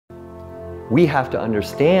We have to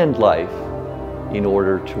understand life in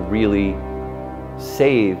order to really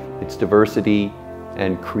save its diversity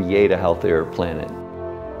and create a healthier planet.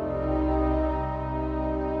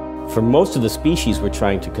 For most of the species we're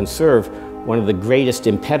trying to conserve, one of the greatest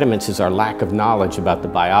impediments is our lack of knowledge about the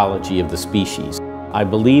biology of the species. I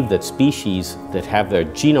believe that species that have their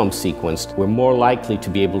genome sequenced, we're more likely to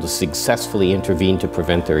be able to successfully intervene to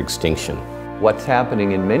prevent their extinction. What's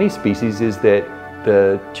happening in many species is that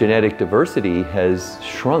the genetic diversity has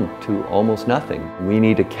shrunk to almost nothing. We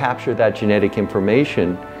need to capture that genetic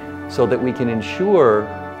information so that we can ensure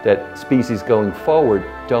that species going forward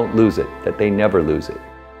don't lose it, that they never lose it.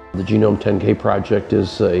 The Genome 10K project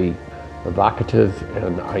is a evocative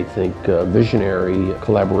and I think visionary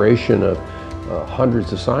collaboration of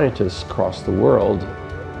hundreds of scientists across the world.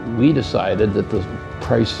 We decided that the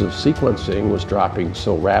price of sequencing was dropping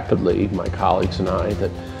so rapidly, my colleagues and I,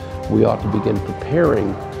 that we ought to begin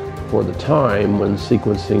preparing for the time when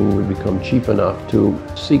sequencing would become cheap enough to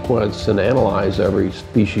sequence and analyze every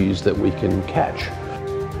species that we can catch.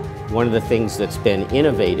 One of the things that's been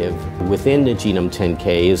innovative within the Genome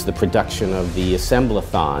 10K is the production of the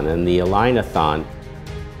Assemblathon and the Alinathon.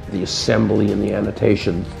 The assembly and the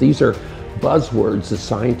annotations, these are buzzwords that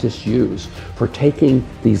scientists use for taking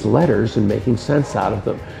these letters and making sense out of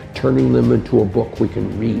them, turning them into a book we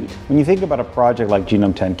can read. When you think about a project like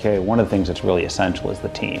Genome 10K, one of the things that's really essential is the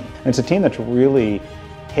team. And it's a team that's really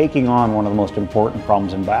taking on one of the most important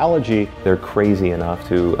problems in biology. They're crazy enough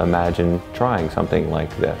to imagine trying something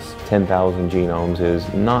like this. 10,000 genomes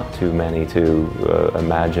is not too many to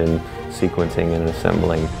imagine sequencing and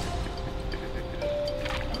assembling.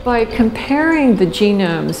 By comparing the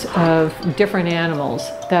genomes of different animals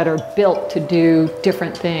that are built to do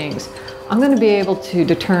different things, I'm going to be able to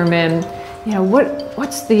determine,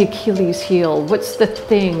 what's the Achilles heel? What's the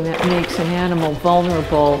thing that makes an animal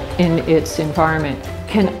vulnerable in its environment?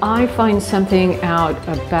 Can I find something out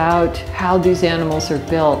about how these animals are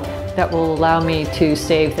built that will allow me to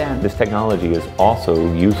save them? This technology is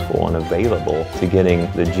also useful and available to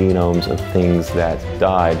getting the genomes of things that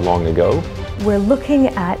died long ago. We're looking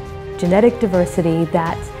at genetic diversity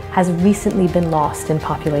that has recently been lost in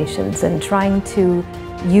populations and trying to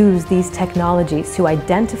use these technologies to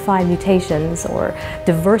identify mutations or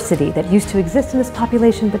diversity that used to exist in this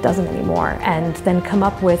population but doesn't anymore, and then come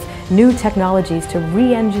up with new technologies to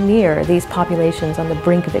re-engineer these populations on the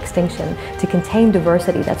brink of extinction to contain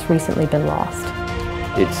diversity that's recently been lost.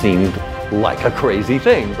 It seemed like a crazy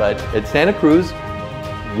thing, but at Santa Cruz,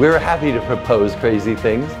 we're happy to propose crazy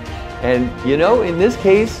things. And in this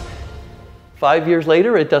case, 5 years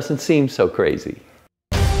later, it doesn't seem so crazy.